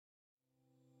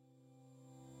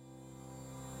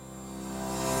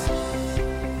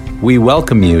We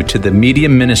welcome you to the media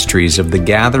ministries of the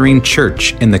Gathering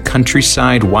Church in the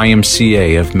Countryside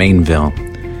YMCA of Mainville.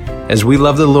 As we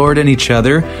love the Lord and each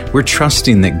other, we're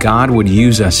trusting that God would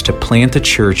use us to plant a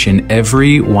church in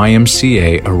every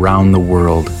YMCA around the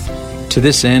world. To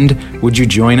this end, would you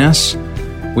join us?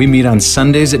 We meet on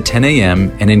Sundays at 10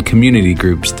 a.m. and in community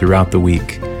groups throughout the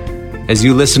week. As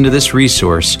you listen to this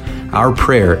resource, our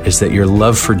prayer is that your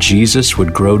love for Jesus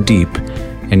would grow deep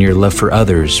and your love for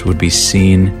others would be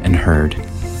seen and heard.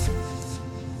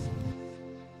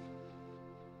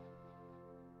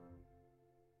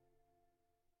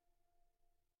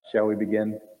 Shall we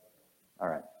begin? All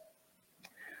right.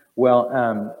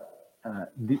 Well,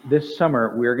 this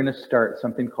summer we're going to start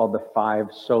something called the 5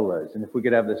 Solas. And if we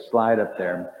could have the slide up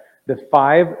there. The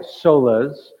 5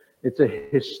 Solas, it's a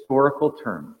historical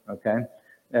term, okay?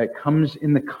 It comes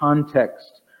in the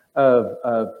context of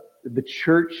the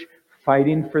church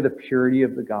fighting for the purity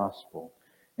of the gospel.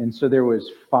 And so there was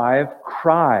 5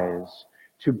 cries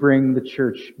to bring the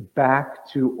church back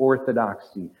to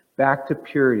orthodoxy, back to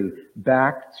purity,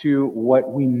 back to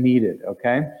what we needed,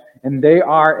 okay? And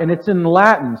it's in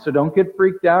Latin, so don't get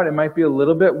freaked out. It might be a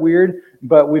little bit weird,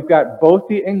 but we've got both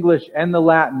the English and the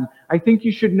Latin. I think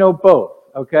you should know both,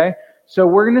 okay? So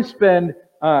we're going to spend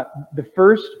the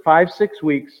first 5-6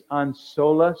 weeks on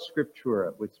Sola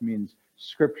Scriptura, which means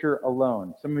Scripture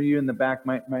alone. Some of you in the back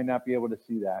might not be able to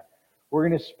see that. We're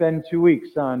going to spend 2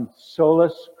 weeks on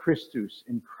Solus Christus,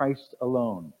 in Christ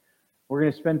alone. We're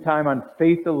going to spend time on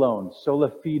faith alone,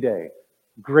 sola fide,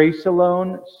 grace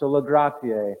alone, sola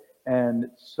gratiae, and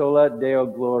sola Deo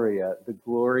gloria, the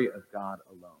glory of God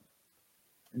alone.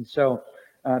 And so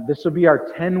this will be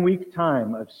our 10-week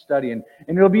time of studying,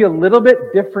 and it'll be a little bit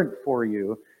different for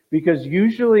you because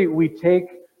usually we take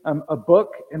a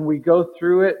book and we go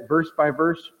through it verse by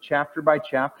verse, chapter by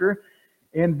chapter.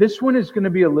 And this one is going to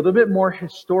be a little bit more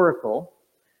historical,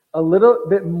 a little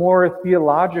bit more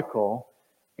theological,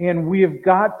 and we have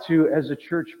got to, as a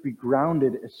church, be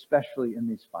grounded, especially in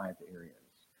these 5 areas.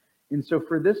 And so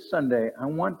for this Sunday, I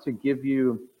want to give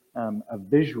you a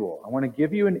visual. I want to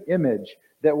give you an image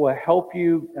that will help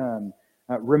you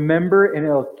remember, and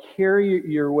it'll carry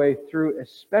your way through,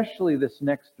 especially this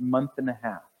next month and a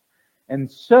half. And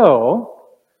so,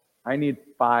 I need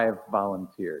 5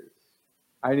 volunteers.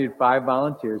 I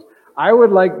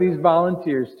would like these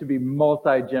volunteers to be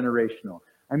multi-generational.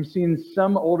 I'm seeing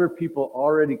some older people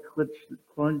already clench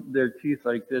their teeth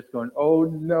like this, going, oh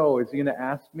no, is he going to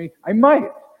ask me? I might.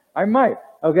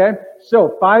 Okay?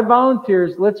 So, 5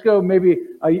 volunteers. Let's go maybe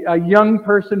a young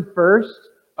person first.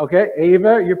 Okay?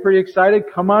 Ava, you're pretty excited.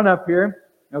 Come on up here.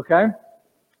 Okay?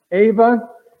 Ava,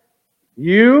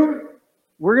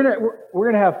 we're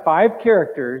gonna have 5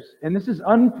 characters, and this is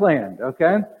unplanned,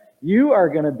 okay? You are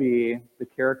gonna be the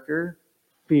character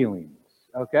Feelings,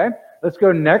 okay? Let's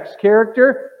go next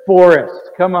character, Forrest.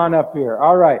 Come on up here.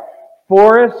 All right.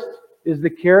 Forrest is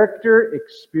the character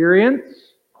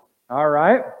Experience. All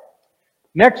right.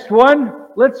 Next one,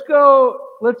 let's go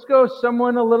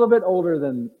someone a little bit older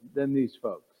than these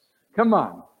folks. Come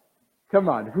on.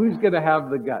 Who's gonna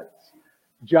have the guts?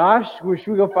 Josh, should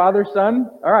we go father, son?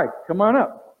 All right, come on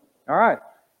up. All right,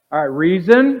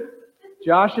 Reason.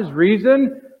 Josh is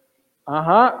Reason.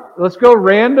 Let's go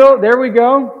Randall. There we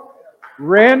go.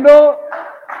 Randall.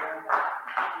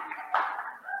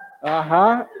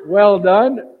 Well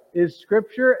done. Is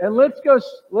Scripture. And let's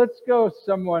go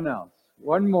someone else.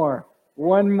 One more.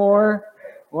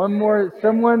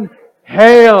 Someone.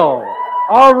 Hale.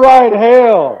 All right,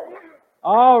 Hale.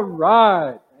 All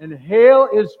right. And Hale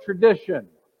is tradition.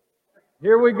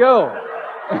 Here we go.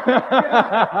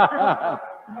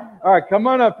 All right, come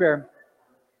on up here.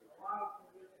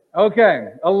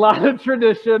 Okay, a lot of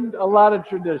tradition.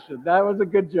 That was a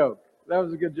good joke.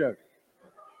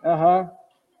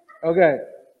 Okay,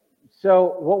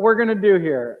 so what we're going to do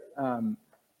here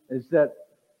is that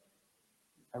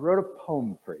I wrote a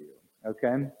poem for you,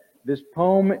 okay? This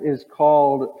poem is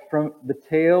called From the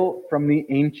Tale from the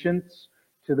Ancients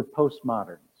to the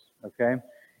Postmoderns. Okay,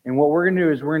 and what we're going to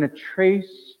do is we're going to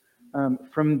trace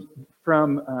from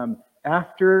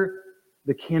after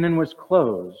the canon was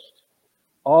closed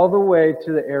all the way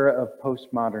to the era of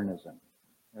postmodernism.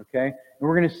 Okay, and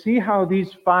we're going to see how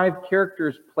these 5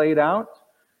 characters played out,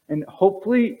 and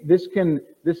hopefully this can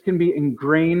be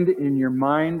ingrained in your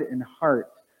mind and heart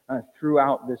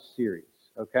throughout this series.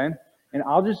 Okay, and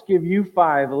I'll just give you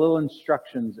 5 little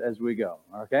instructions as we go.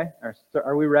 Okay,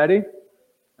 are we ready?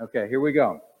 Okay, here we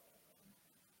go.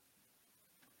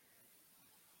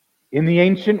 In the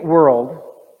ancient world,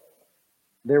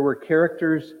 there were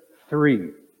characters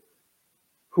 3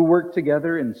 who worked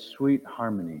together in sweet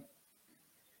harmony.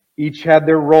 Each had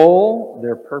their role,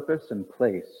 their purpose, and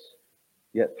place.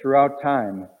 Yet throughout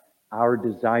time, our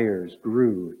desires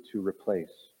grew to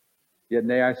replace. Yet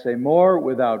nay, I say more,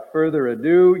 without further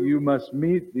ado, you must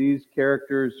meet these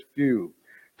characters few.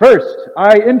 First,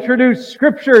 I introduce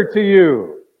Scripture to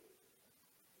you.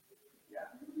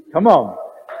 Come on.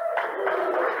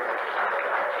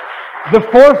 The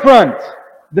forefront,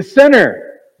 the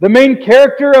center, the main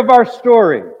character of our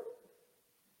story.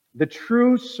 The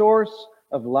true source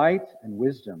of light and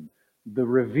wisdom, the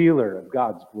revealer of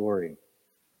God's glory.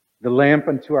 The lamp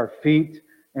unto our feet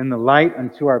and the light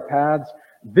unto our paths.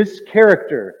 This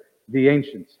character the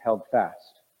ancients held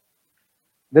fast.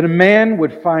 That a man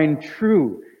would find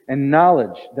true and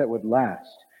knowledge that would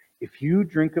last. If you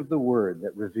drink of the word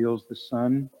that reveals the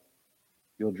sun,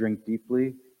 you'll drink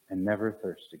deeply and never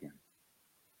thirst again.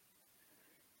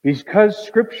 Because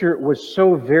Scripture was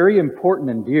so very important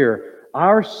and dear,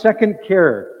 our second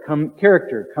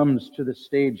character comes to the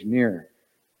stage near.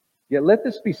 Yet let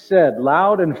this be said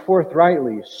loud and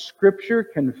forthrightly, Scripture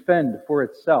can fend for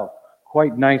itself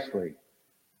quite nicely.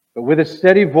 But with a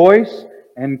steady voice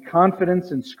and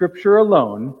confidence in Scripture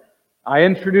alone, I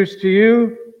introduce to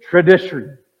you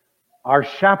tradition, our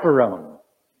chaperone.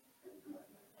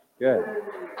 Good.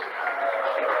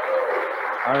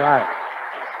 All right.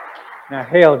 Now,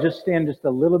 Hale, just stand just a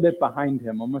little bit behind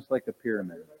him, almost like a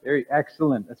pyramid. Very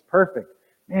excellent. That's perfect.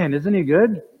 Man, isn't he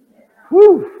good?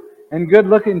 Whew. And good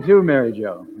looking too, Mary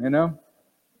Jo, you know?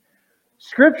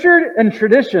 Scripture and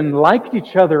tradition liked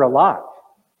each other a lot.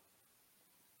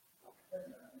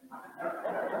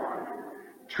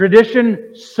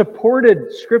 Tradition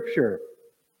supported Scripture,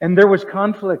 and there was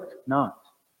conflict not.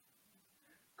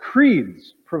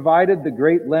 Creeds provided the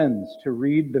great lens to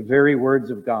read the very words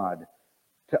of God,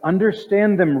 to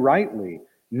understand them rightly,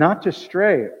 not to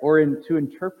stray or to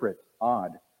interpret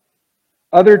odd.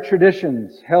 Other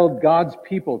traditions held God's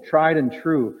people tried and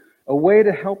true, a way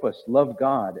to help us love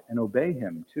God and obey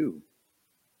Him too.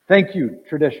 Thank you,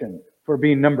 tradition, for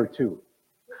being number 2.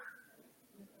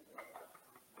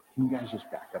 Can you guys just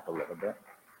back up a little bit?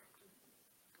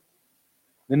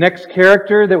 The next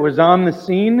character that was on the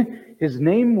scene, his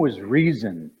name was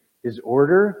Reason. His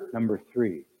order, number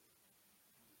 3.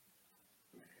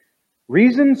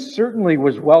 Reason certainly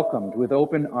was welcomed with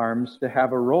open arms to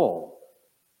have a role.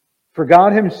 For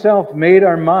God Himself made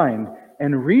our mind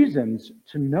and reasons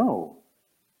to know.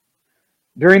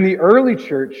 During the early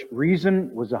church,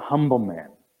 Reason was a humble man.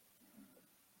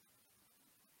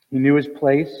 He knew his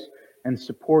place and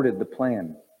supported the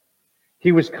plan.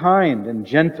 He was kind and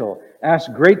gentle,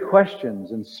 asked great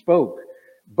questions and spoke.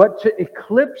 But to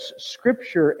eclipse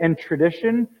Scripture and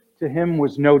tradition to him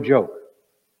was no joke.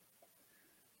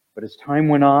 But as time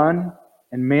went on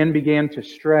and man began to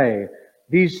stray,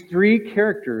 these 3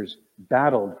 characters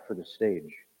battled for the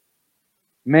stage.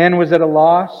 Man was at a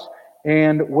loss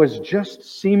and was just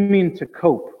seeming to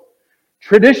cope.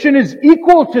 Tradition is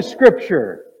equal to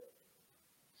Scripture,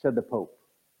 said the Pope.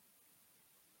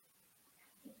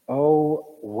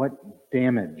 Oh, what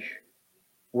damage.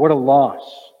 What a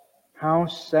loss. How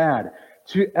sad.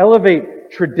 To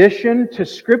elevate tradition to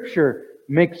Scripture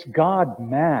makes God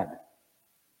mad.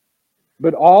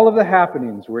 But all of the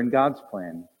happenings were in God's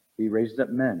plan. He raised up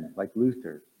men like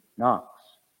Luther, Knox,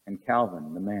 and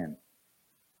Calvin, the man.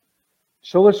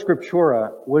 Sola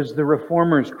Scriptura was the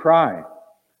Reformers' cry.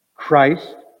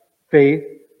 Christ, faith,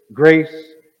 grace,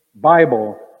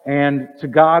 Bible, and to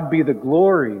God be the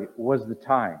glory was the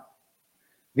tie.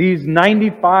 These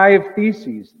 95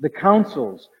 theses, the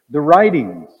councils, the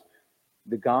writings,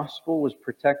 the gospel was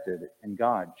protected and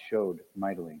God showed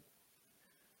mightily.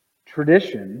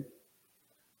 Tradition,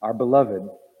 our beloved,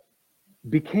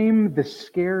 became the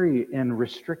scary and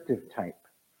restrictive type.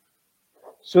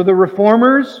 So the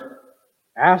Reformers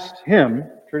asked him,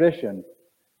 tradition,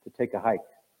 to take a hike.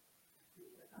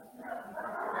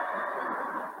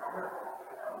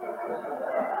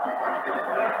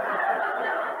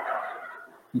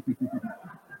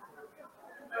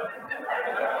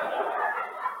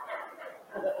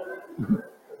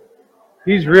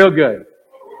 He's real good.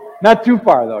 Not too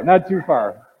far, though. Not too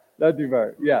far. Not too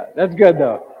far. Yeah, that's good,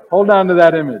 though. Hold on to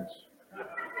that image.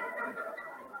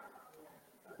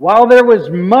 While there was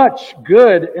much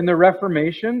good in the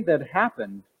Reformation that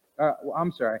happened,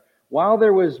 while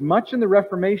there was much in the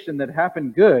Reformation that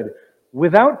happened good,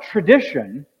 without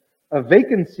tradition, a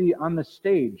vacancy on the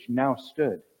stage now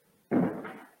stood.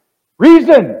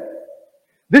 Reason!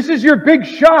 This is your big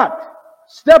shot!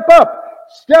 Step up!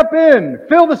 Step in!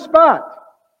 Fill the spot!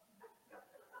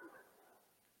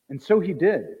 And so he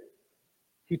did.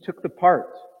 He took the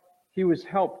part. He was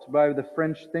helped by the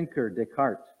French thinker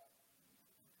Descartes.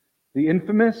 The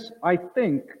infamous, "I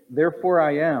think, therefore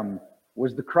I am,"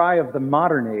 was the cry of the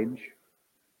modern age.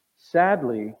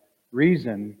 Sadly,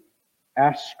 reason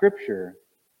asked Scripture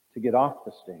to get off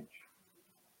the stage.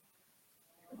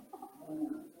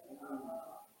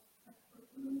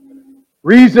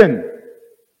 Reason,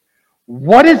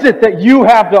 what is it that you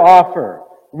have to offer?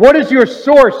 What is your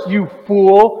source, you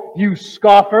fool, you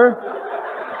scoffer?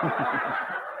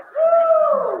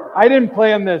 I didn't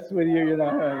plan this with you, you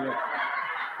know.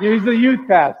 He's the youth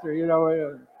pastor, you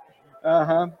know.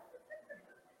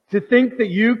 To think that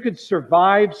you could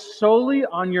survive solely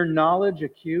on your knowledge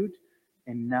acute,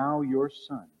 and now your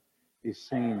son is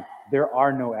saying there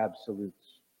are no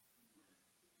absolutes.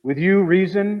 With you,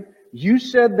 reason, you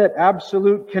said that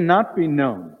absolute cannot be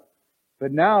known,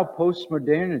 but now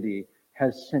postmodernity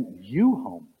has sent you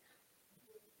home.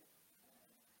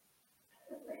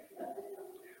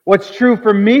 What's true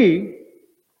for me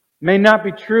may not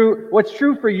be true. What's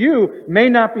true for you may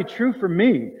not be true for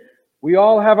me. We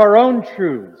all have our own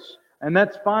truths, and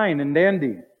that's fine and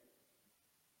dandy.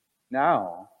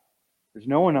 Now, there's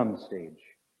no one on the stage.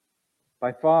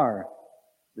 By far,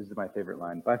 this is my favorite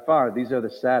line, by far, these are the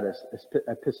saddest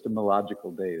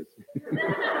epistemological days.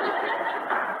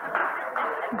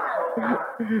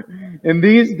 In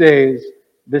these days,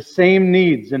 the same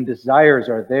needs and desires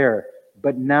are there,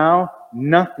 but now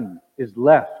nothing is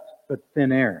left but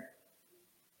thin air.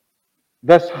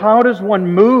 Thus, how does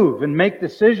one move and make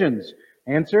decisions?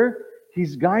 Answer,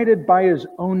 he's guided by his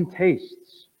own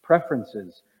tastes,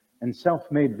 preferences, and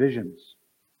self-made visions.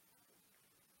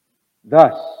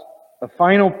 Thus, a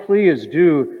final plea is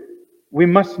due. We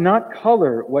must not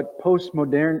color what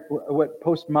postmodernists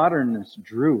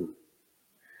drew.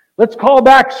 Let's call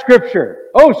back Scripture.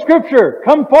 Oh, Scripture,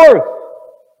 come forth.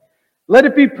 Let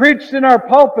it be preached in our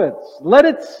pulpits. Let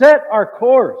it set our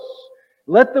course.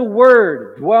 Let the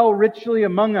Word dwell richly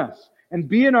among us and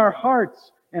be in our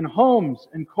hearts and homes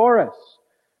and chorus.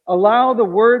 Allow the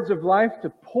words of life to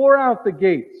pour out the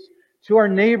gates to our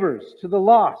neighbors, to the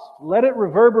lost. Let it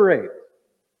reverberate.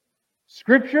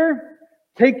 Scripture,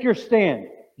 take your stand.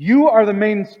 You are the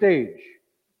main stage.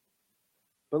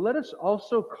 But let us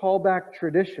also call back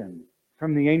tradition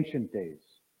from the ancient days.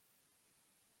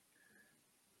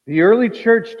 The early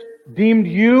church deemed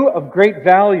you of great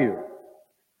value.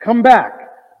 Come back.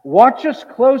 Watch us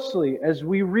closely as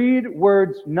we read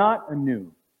words not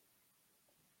anew.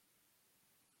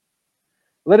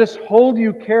 Let us hold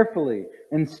you carefully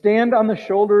and stand on the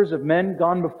shoulders of men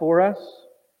gone before us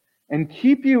and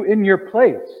keep you in your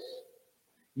place.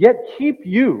 Yet keep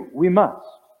you we must.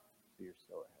 You're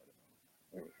still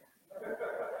ahead of me. There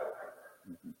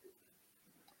we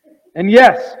go. And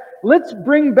yes, let's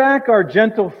bring back our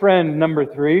gentle friend number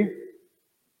 3.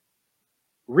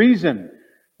 Reason,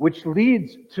 which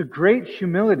leads to great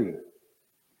humility.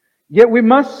 Yet we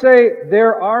must say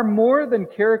there are more than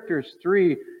characters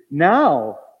 3.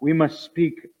 Now we must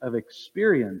speak of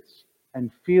experience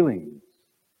and feelings.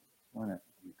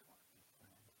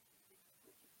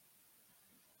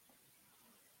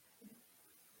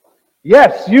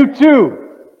 Yes, you too.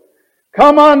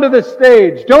 Come onto the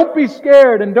stage. Don't be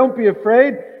scared and don't be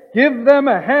afraid. Give them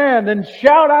a hand and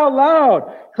shout out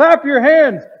loud. Clap your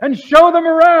hands and show them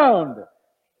around.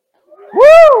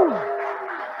 Woo!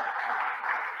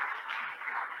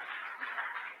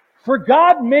 For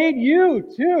God made you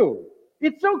too.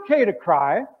 It's okay to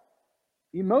cry.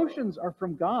 Emotions are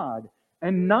from God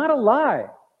and not a lie.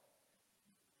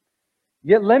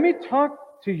 Yet let me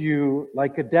talk to you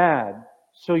like a dad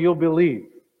so you'll believe.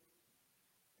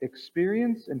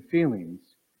 Experience and feelings,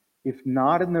 if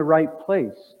not in the right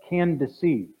place, can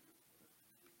deceive.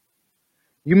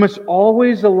 You must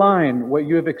always align what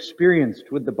you have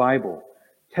experienced with the Bible.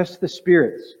 Test the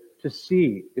spirits to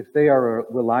see if they are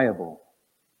reliable.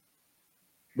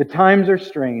 The times are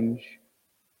strange,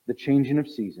 the changing of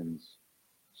seasons.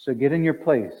 So get in your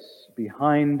place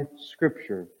behind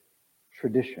Scripture,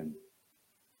 tradition,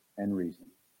 and reason.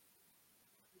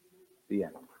 The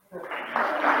end.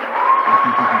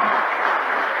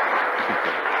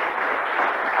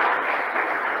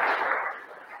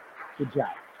 Good job.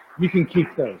 You can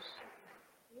keep those.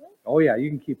 Oh yeah, you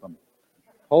can keep them.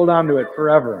 Hold on to it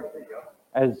forever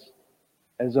as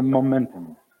a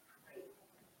momentum.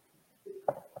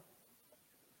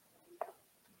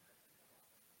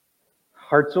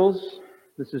 Hartzels,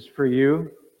 this is for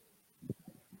you.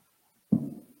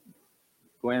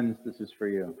 Gwen's, this is for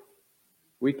you.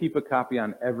 We keep a copy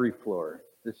on every floor.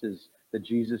 This is the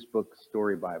Jesus Book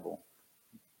Story Bible.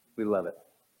 We love it.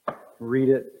 Read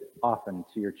it often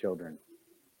to your children.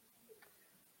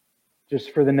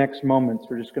 Just for the next moments,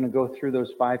 we're just going to go through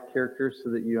those 5 characters so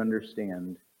that you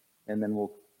understand, and then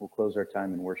we'll we'll close our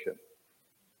time in worship.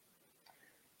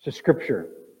 So Scripture.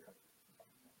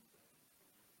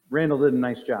 Randall did a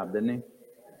nice job, didn't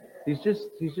he? He's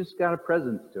just got a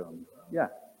presence to him. Yeah.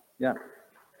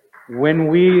 When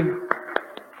we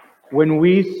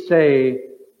say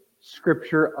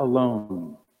Scripture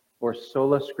alone, or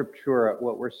Sola Scriptura,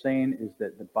 what we're saying is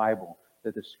that the Bible,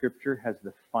 that the Scripture has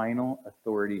the final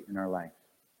authority in our life.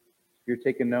 If you're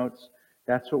taking notes,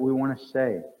 that's what we want to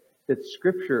say. That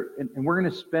Scripture, and we're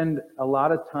going to spend a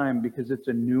lot of time because it's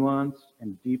a nuanced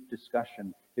and deep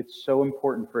discussion. It's so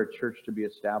important for a church to be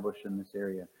established in this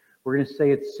area. We're going to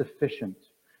say it's sufficient.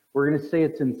 We're going to say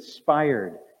it's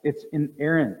inspired. It's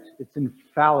inerrant. It's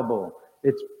infallible.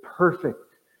 It's perfect.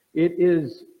 It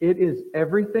is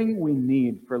everything we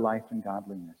need for life and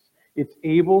godliness. It's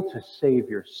able to save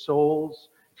your souls.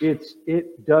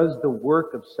 It does the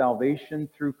work of salvation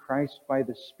through Christ by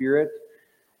the Spirit.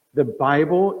 The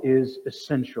Bible is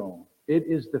essential. It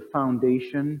is the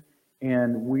foundation,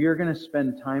 and we are going to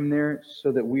spend time there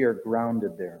so that we are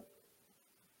grounded there.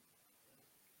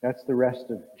 That's the rest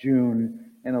of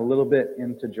June and a little bit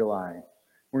into July.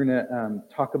 We're going to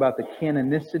talk about the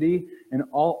canonicity, and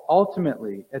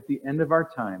ultimately, at the end of our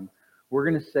time, we're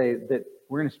going to say that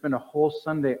we're going to spend a whole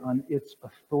Sunday on its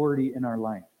authority in our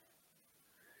life.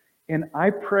 And I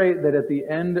pray that at the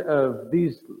end of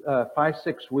these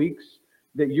 5-6 weeks,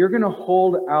 that you're going to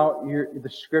hold out the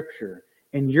Scripture,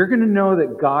 and you're going to know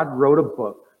that God wrote a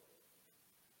book,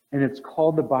 and it's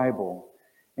called the Bible.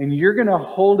 And you're going to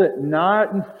hold it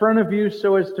not in front of you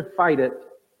so as to fight it.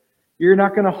 You're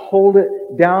not going to hold it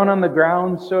down on the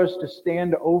ground so as to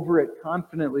stand over it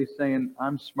confidently saying,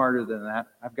 I'm smarter than that.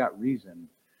 I've got reason.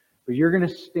 But you're going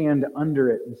to stand under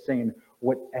it and saying,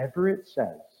 whatever it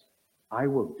says, I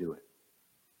will do it.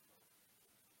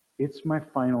 It's my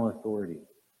final authority.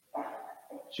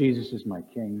 Jesus is my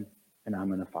King, and I'm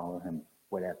going to follow him,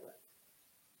 whatever.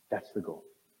 That's the goal.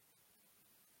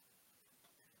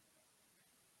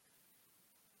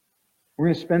 We're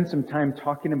going to spend some time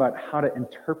talking about how to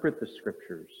interpret the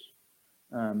Scriptures.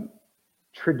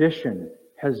 Tradition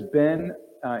has been,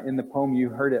 in the poem you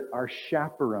heard it, our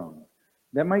chaperone.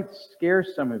 That might scare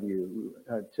some of you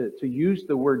to use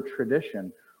the word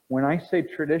tradition. When I say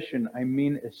tradition, I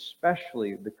mean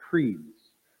especially the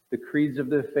creeds of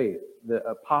the faith, the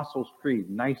Apostles'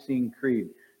 Creed, Nicene Creed,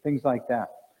 things like that.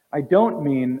 I don't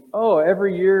mean,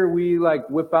 every year we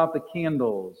whip out the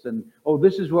candles and,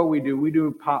 this is what we do. We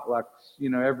do potlucks,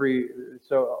 every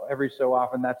so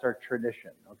often. That's our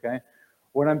tradition, okay?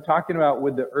 What I'm talking about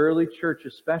with the early church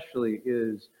especially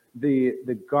is the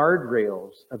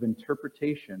guardrails of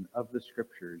interpretation of the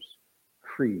Scriptures,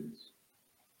 creeds.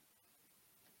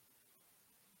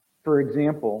 For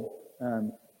example,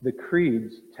 the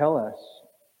creeds tell us,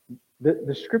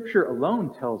 the Scripture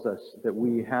alone tells us that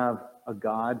we have a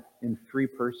God in three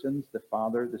persons, the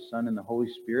Father, the Son, and the Holy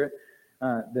Spirit.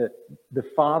 The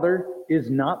Father is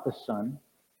not the Son.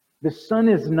 The Son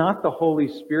is not the Holy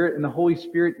Spirit, and the Holy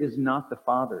Spirit is not the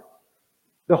Father.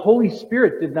 The Holy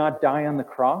Spirit did not die on the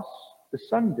cross. The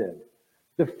Son did.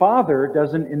 The Father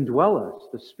doesn't indwell us.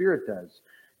 The Spirit does.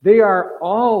 They are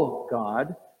all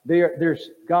God.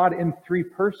 There's God in three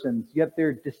persons, yet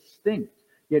they're distinct.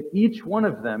 Yet each one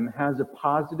of them has a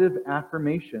positive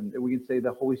affirmation that we can say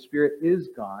the Holy Spirit is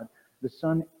God, the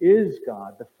Son is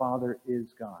God, the Father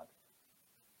is God.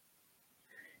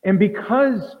 And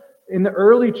because in the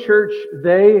early church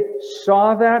they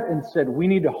saw that and said, we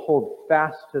need to hold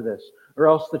fast to this, or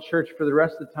else the church for the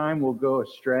rest of the time will go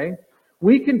astray,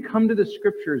 we can come to the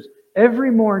Scriptures every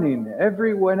morning,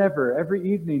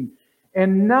 every evening,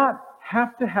 and not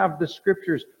have to have the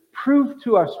Scriptures prove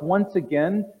to us once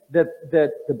again that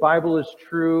the Bible is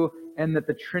true and that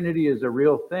the Trinity is a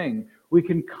real thing. We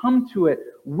can come to it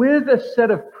with a set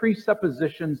of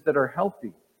presuppositions that are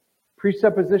healthy.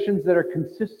 Presuppositions that are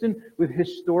consistent with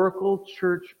historical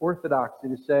church orthodoxy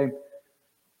to say,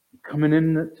 coming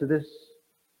into this,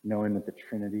 knowing that the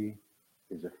Trinity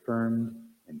is affirmed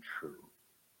and true.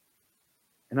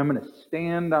 And I'm going to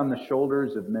stand on the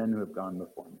shoulders of men who have gone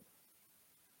before me.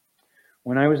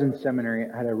 When I was in seminary,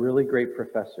 I had a really great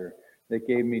professor that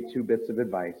gave me 2 bits of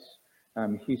advice.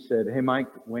 He said, hey, Mike,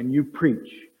 when you preach,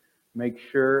 make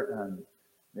sure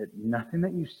that nothing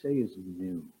that you say is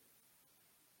new.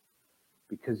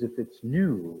 Because if it's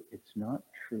new, it's not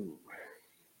true.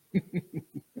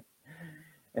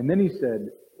 And then he said,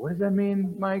 what does that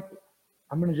mean, Mike?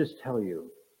 I'm going to just tell you.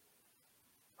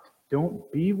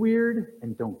 Don't be weird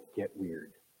and don't get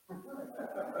weird.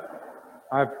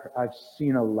 I've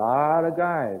seen a lot of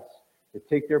guys that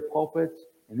take their pulpits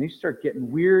and they start getting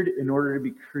weird in order to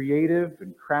be creative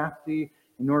and crafty,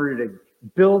 in order to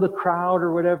build a crowd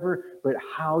or whatever, but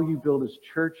how you build His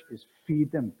church is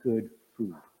feed them good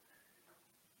food.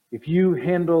 If you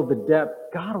handle the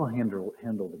depth, God will handle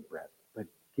the breadth, but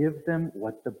give them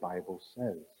what the Bible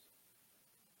says.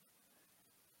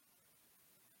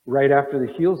 Right after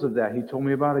the heels of that, he told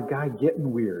me about a guy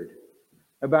getting weird.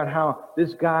 About how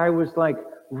this guy was like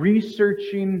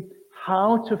researching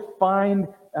how to find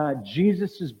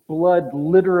Jesus' blood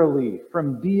literally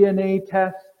from DNA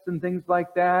tests and things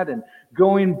like that, and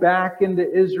going back into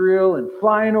Israel and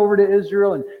flying over to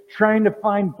Israel and trying to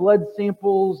find blood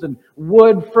samples and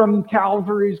wood from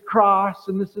Calvary's cross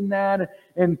and this and that.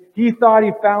 And he thought he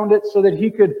found it so that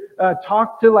he could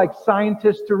talk to like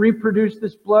scientists to reproduce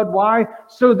this blood. Why?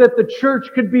 So that the church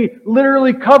could be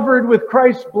literally covered with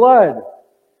Christ's blood.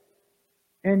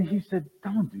 And he said,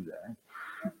 don't do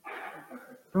that.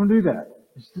 Don't do that.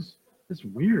 It's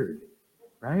weird,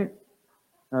 right?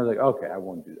 And I was like, okay, I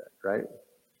won't do that, right?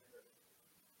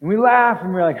 And we laugh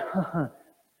and we're like,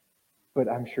 But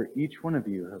I'm sure each one of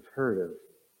you have heard of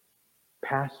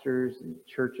pastors and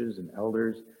churches and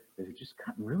elders that have just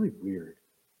gotten really weird.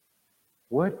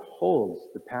 What holds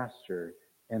the pastor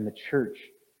and the church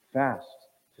fast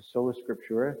to Sola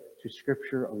Scriptura, to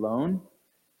Scripture alone?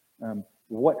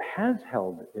 What has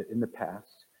held it in the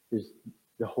past is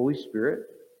the Holy Spirit.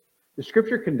 The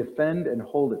Scripture can defend and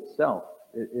hold itself.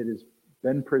 It has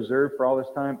been preserved for all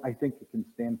this time. I think it can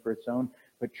stand for its own.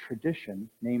 But tradition,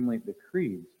 namely the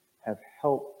creeds, have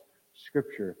helped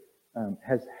Scripture,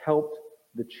 has helped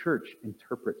the church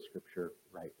interpret Scripture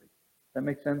rightly. Does that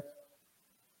make sense?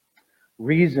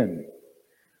 Reason.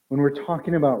 When we're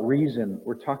talking about reason,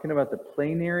 we're talking about the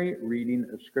plenary reading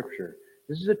of Scripture.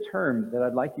 This is a term that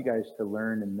I'd like you guys to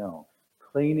learn and know.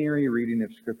 Plenary reading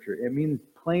of Scripture. It means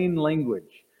plain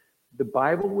language. The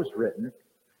Bible was written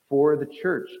for the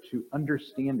church to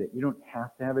understand it. You don't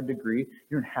have to have a degree.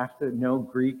 You don't have to know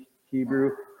Greek,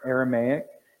 Hebrew, Aramaic.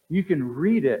 You can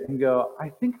read it and go, I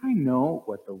think I know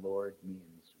what the Lord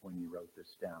means when He wrote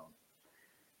this down.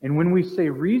 And when we say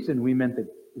reason, we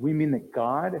mean that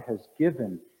God has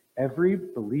given every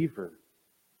believer.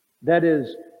 That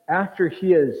is, after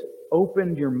He has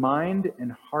opened your mind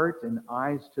and heart and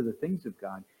eyes to the things of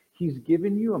God, He's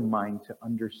given you a mind to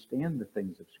understand the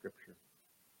things of Scripture.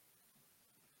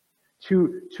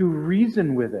 To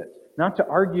reason with it, not to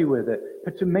argue with it,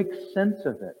 but to make sense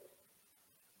of it.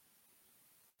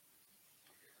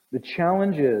 The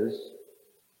challenge is,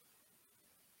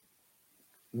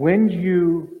 when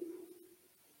you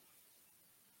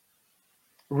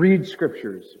read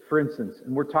Scriptures, for instance,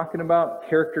 and we're talking about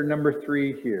character number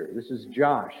 3 here. This is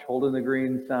Josh holding the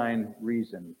green sign,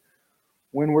 reason.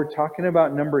 When we're talking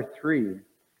about number 3,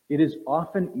 it is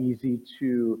often easy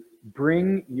to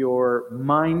bring your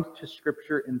mind to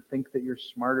Scripture and think that you're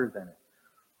smarter than it.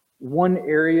 One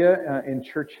area in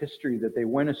church history that they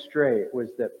went astray was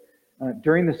that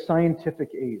during the scientific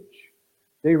age,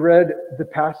 they read the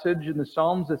passage in the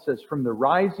Psalms that says, from the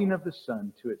rising of the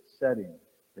sun to its setting,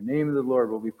 the name of the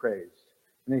Lord will be praised.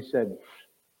 And they said,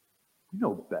 we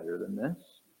know better than this.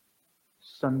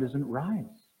 Sun doesn't rise.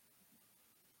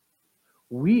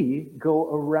 We go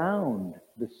around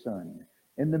the sun,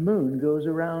 and the moon goes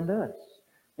around us.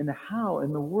 And how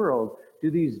in the world do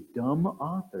these dumb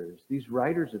authors, these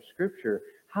writers of Scripture,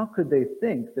 how could they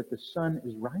think that the sun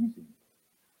is rising?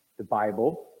 The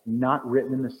Bible, not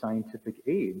written in the scientific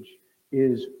age,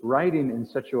 is writing in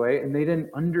such a way, and they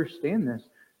didn't understand this,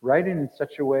 writing in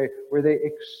such a way where they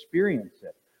experience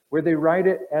it, where they write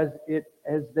it as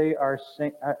they are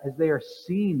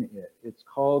seeing it. It's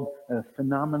called a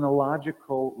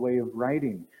phenomenological way of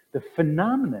writing. The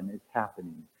phenomenon is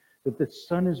happening, that the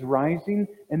sun is rising,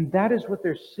 and that is what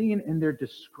they're seeing, and they're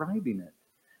describing it.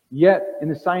 Yet, in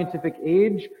the scientific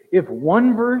age, if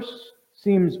one verse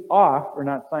seems off or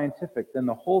not scientific, then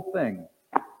the whole thing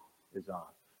is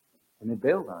off. And they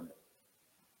bailed on it.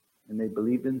 And they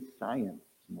believed in science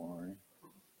more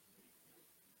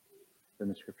than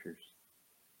the Scriptures.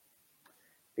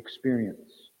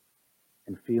 Experience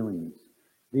and feelings.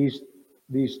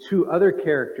 These two other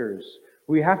characters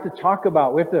we have to talk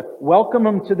about. We have to welcome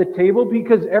them to the table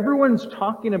because everyone's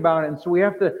talking about it. And so we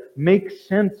have to make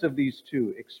sense of these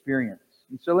two, experience.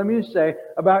 And so let me just say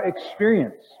about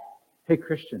experience. Hey,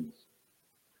 Christians,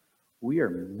 we are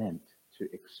meant to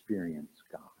experience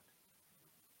God.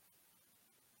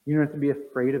 You don't have to be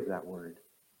afraid of that word.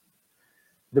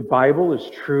 The Bible is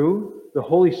true. The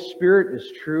Holy Spirit is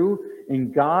true.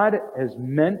 And God is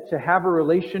meant to have a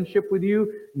relationship with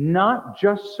you, not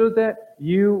just so that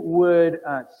you would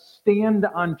stand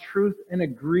on truth and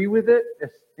agree with it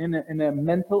in a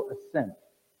mental assent.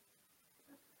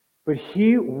 But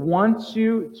He wants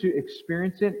you to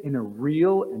experience it in a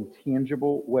real and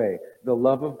tangible way, the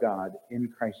love of God in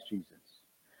Christ Jesus.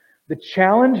 The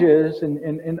challenge is,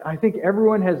 and I think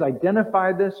everyone has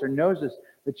identified this or knows this,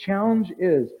 the challenge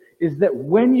is that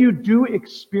when you do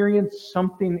experience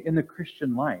something in the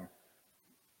Christian life,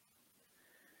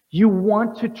 you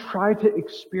want to try to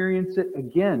experience it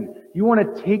again. You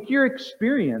want to take your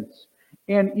experience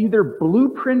and either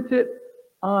blueprint it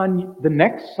on the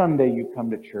next Sunday you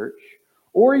come to church,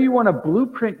 or you want to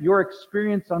blueprint your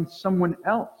experience on someone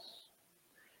else.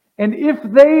 And if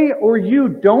they or you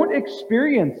don't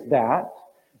experience that,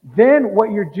 then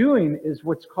what you're doing is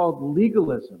what's called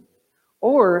legalism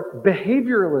or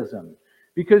behavioralism,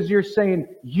 because you're saying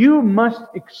you must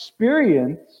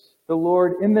experience the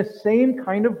Lord in the same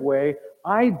kind of way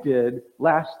I did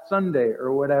last Sunday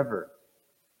or whatever.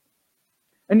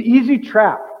 An easy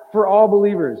trap for all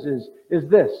believers is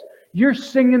this. You're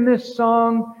singing this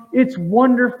song, it's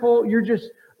wonderful, you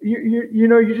just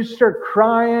start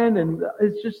crying, and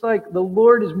it's just like the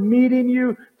Lord is meeting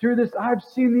you through this. I've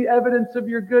seen the evidence of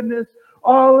your goodness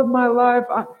all of my life.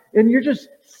 And you're just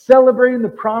celebrating the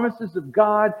promises of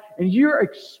God, and you're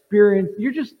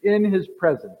just in His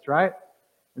presence, right?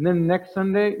 And then next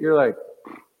Sunday, you're like,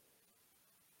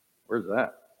 where's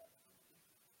that?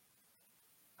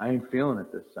 I ain't feeling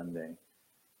it this Sunday.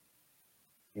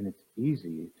 And it's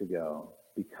easy to go,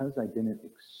 because I didn't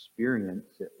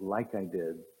experience it like I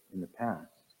did in the past,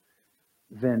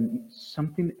 then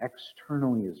something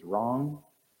externally is wrong.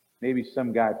 Maybe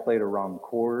some guy played a wrong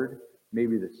chord.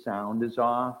 Maybe the sound is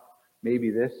off.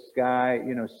 Maybe this guy,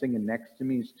 singing next to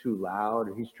me is too loud,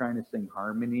 or he's trying to sing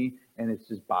harmony and it's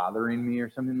just bothering me or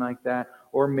something like that.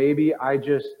 Or maybe I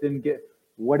just didn't get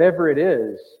whatever it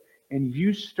is, and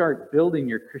you start building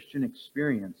your Christian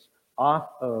experience off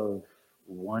of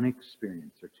one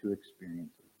experience or two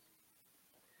experiences.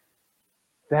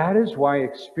 That is why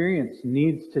experience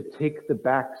needs to take the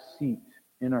back seat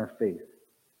in our faith.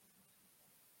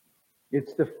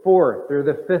 It's the fourth or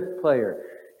the fifth player.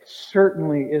 It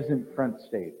certainly isn't front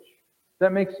stage. Does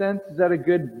that make sense? Is that a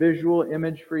good visual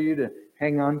image for you to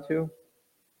hang on to?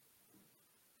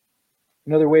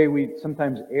 Another way we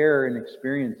sometimes err in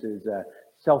experience is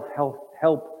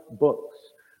self-help books,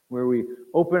 where we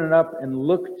open it up and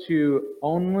look to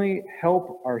only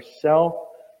help ourselves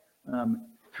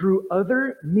through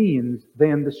other means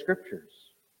than the Scriptures.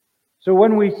 So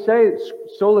when we say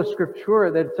Sola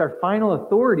Scriptura, that it's our final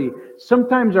authority,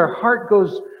 sometimes our heart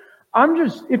goes,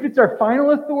 if it's our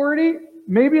final authority,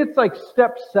 maybe it's like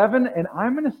step 7, and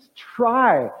I'm going to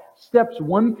try steps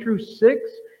 1 through 6,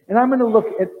 and I'm going to look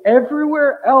at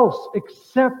everywhere else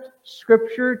except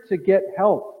Scripture to get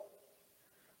help.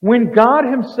 When God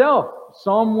Himself,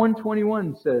 Psalm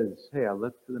 121 says, hey, I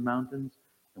look to the mountains,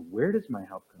 and where does my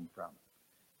help come from?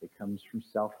 It comes from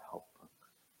self-help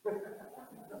books.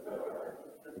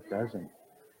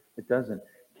 It doesn't.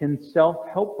 Can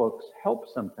self-help books help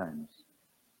sometimes?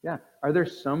 Yeah. Are there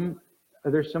some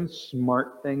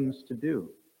smart things to do?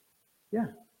 Yeah.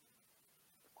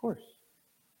 Of course.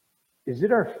 Is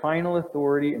it our final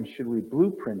authority, and should we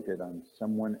blueprint it on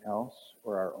someone else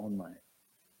or our own life?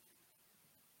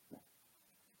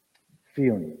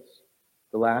 Feelings.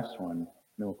 The last one, and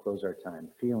then we'll close our time.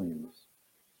 Feelings.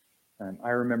 I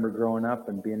remember growing up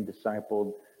and being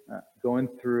discipled, going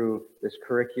through this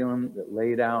curriculum that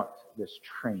laid out this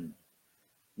train.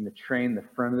 And the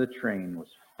front of the train was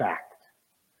fact.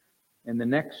 And the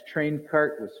next train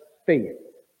cart was faith.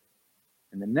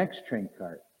 And the next train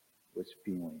cart was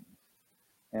feelings.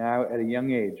 And I, at a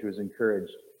young age, was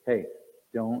encouraged, hey,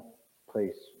 don't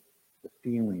place the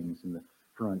feelings in the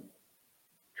front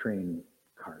train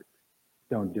cart.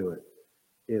 Don't do it.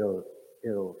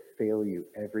 It'll fail you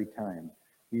every time.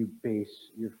 You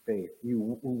base your faith.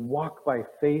 You walk by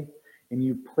faith, and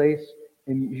you place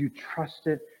and you trust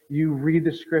it. You read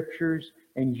the Scriptures,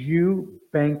 and you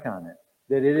bank on it,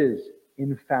 that it is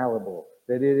infallible,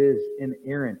 that it is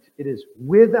inerrant, it is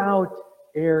without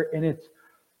error, and it's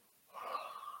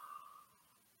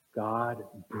God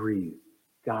breathed.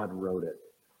 God wrote it.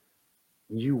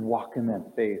 You walk in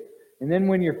that faith. And then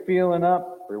when you're feeling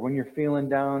up or when you're feeling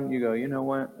down, you go, you know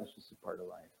what? That's just a part of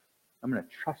life. I'm going to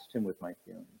trust Him with my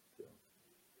feelings too.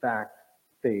 Fact,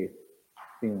 faith,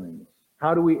 feelings.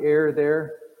 How do we err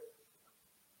there?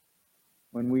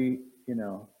 When we,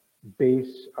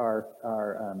 base our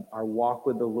walk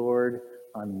with the Lord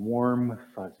on warm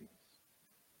fuzzies.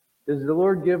 Does the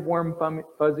Lord give warm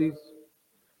fuzzies?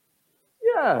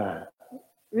 Yeah.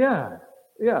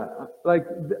 Like,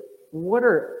 what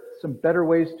are some better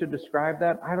ways to describe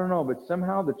that? I don't know, but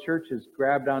somehow the church has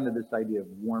grabbed onto this idea of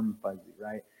warm fuzzy,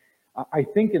 right? I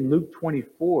think in Luke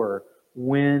 24,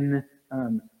 when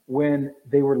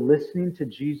they were listening to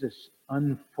Jesus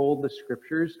unfold the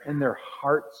scriptures and their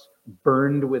hearts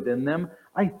burned within them,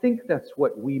 I think that's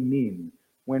what we mean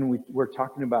when we're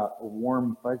talking about a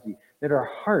warm fuzzy, that our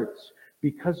hearts,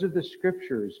 because of the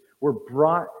scriptures, were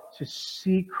brought to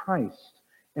see Christ.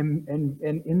 And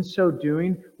in so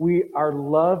doing, our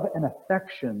love and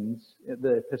affections,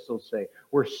 the epistles say,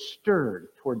 were stirred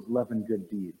towards love and good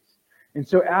deeds. And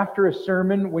so after a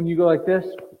sermon, when you go like this,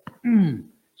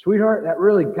 sweetheart, that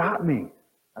really got me.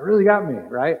 That really got me,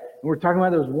 right? And we're talking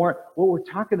about those warm. What we're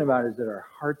talking about is that our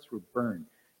hearts were burned.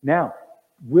 Now,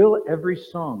 will every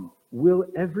song, will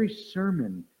every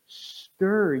sermon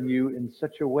stir you in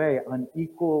such a way on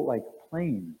equal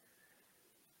plane?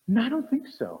 No, I don't think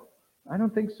so. I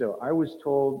don't think so. I was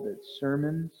told that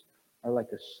sermons are like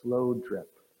a slow drip,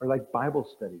 or like Bible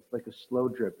studies, like a slow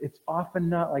drip. It's often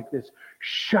not like this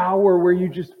shower where you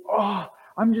just,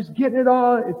 I'm just getting it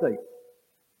all. It's like,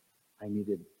 I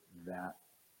needed that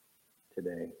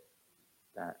today.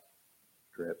 That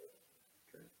drip,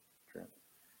 drip, drip.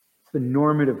 It's the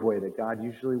normative way that God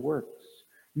usually works.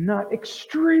 Not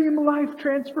extreme life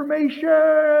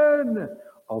transformation,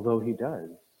 although He does.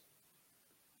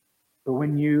 But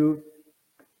when you,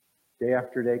 day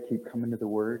after day, keep coming to the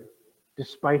Word,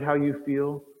 despite how you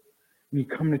feel, when you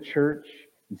come to church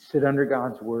and sit under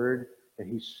God's Word, that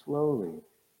He slowly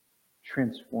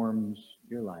transforms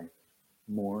your life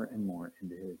more and more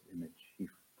into His image. He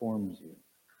forms you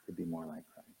to be more like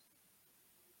Christ.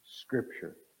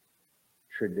 Scripture,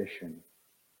 tradition,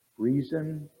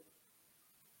 reason,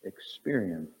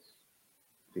 experience,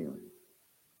 feeling.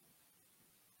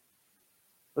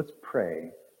 Let's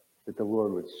pray that the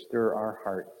Lord would stir our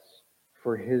hearts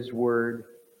for His Word,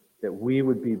 that we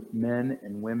would be men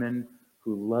and women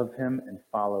who love Him and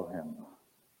follow Him.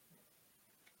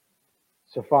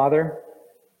 So, Father,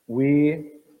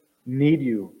 we need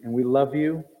You and we love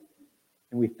You,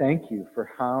 and we thank You for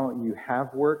how You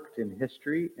have worked in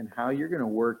history and how You're going to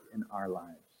work in our lives.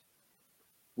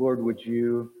 Lord, would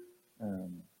You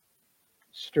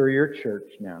stir Your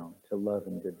church now to love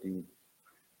and good deeds?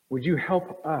 Would You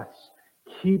help us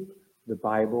keep the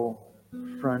Bible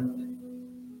front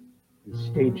and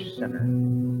stage center?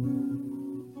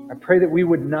 I pray that we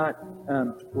would not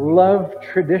love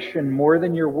tradition more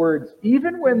than Your words,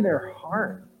 even when they're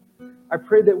hard. I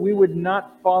pray that we would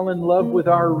not fall in love with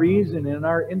our reason and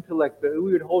our intellect, but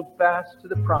we would hold fast to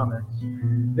the promise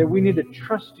that we need to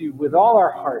trust You with all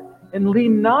our heart and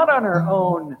lean not on our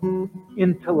own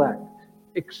intellect,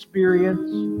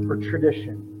 experience, or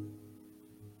tradition,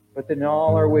 but that in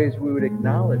all our ways we would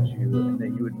acknowledge You and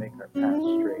that You would make our path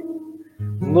straight.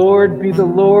 Lord, be the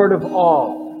Lord of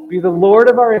all. Be the Lord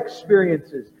of our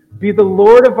experiences. Be the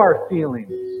Lord of our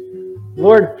feelings.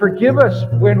 Lord, forgive us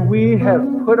when we have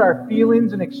put our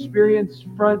feelings and experience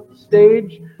front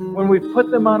stage, when we've put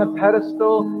them on a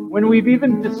pedestal, when we've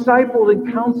even discipled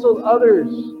and counseled others.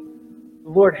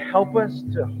 Lord, help us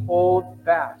to hold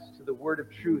fast to the word of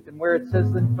truth. And where it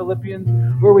says in Philippians,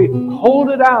 where we hold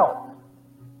it out,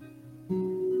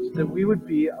 so that we would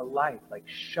be a light like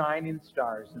shining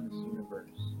stars in this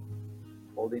universe,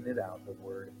 holding it out, the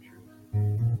word of truth.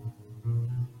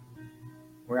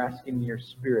 We're asking Your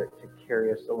Spirit to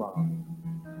carry us along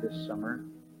this summer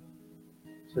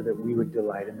so that we would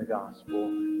delight in the gospel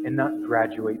and not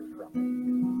graduate from it.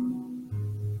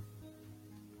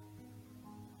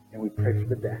 And we pray for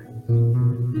the dads.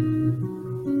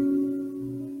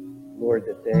 Lord,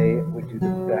 that they would do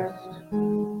the best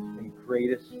and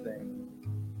greatest thing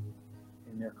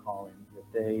in their calling,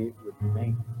 that they would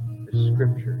make the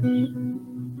scriptures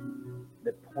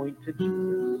that point to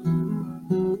Jesus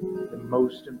the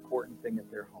most important thing at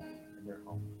their home, in their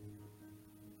home.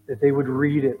 That they would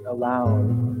read it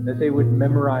aloud, that they would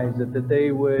memorize it, that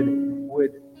they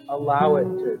would allow it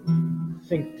to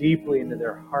sink deeply into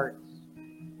their hearts,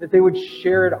 that they would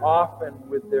share it often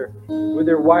with their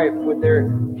wife, with their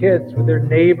kids, with their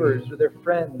neighbors, with their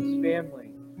friends,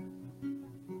 family.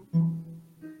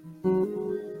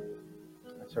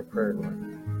 That's our prayer,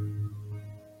 Lord.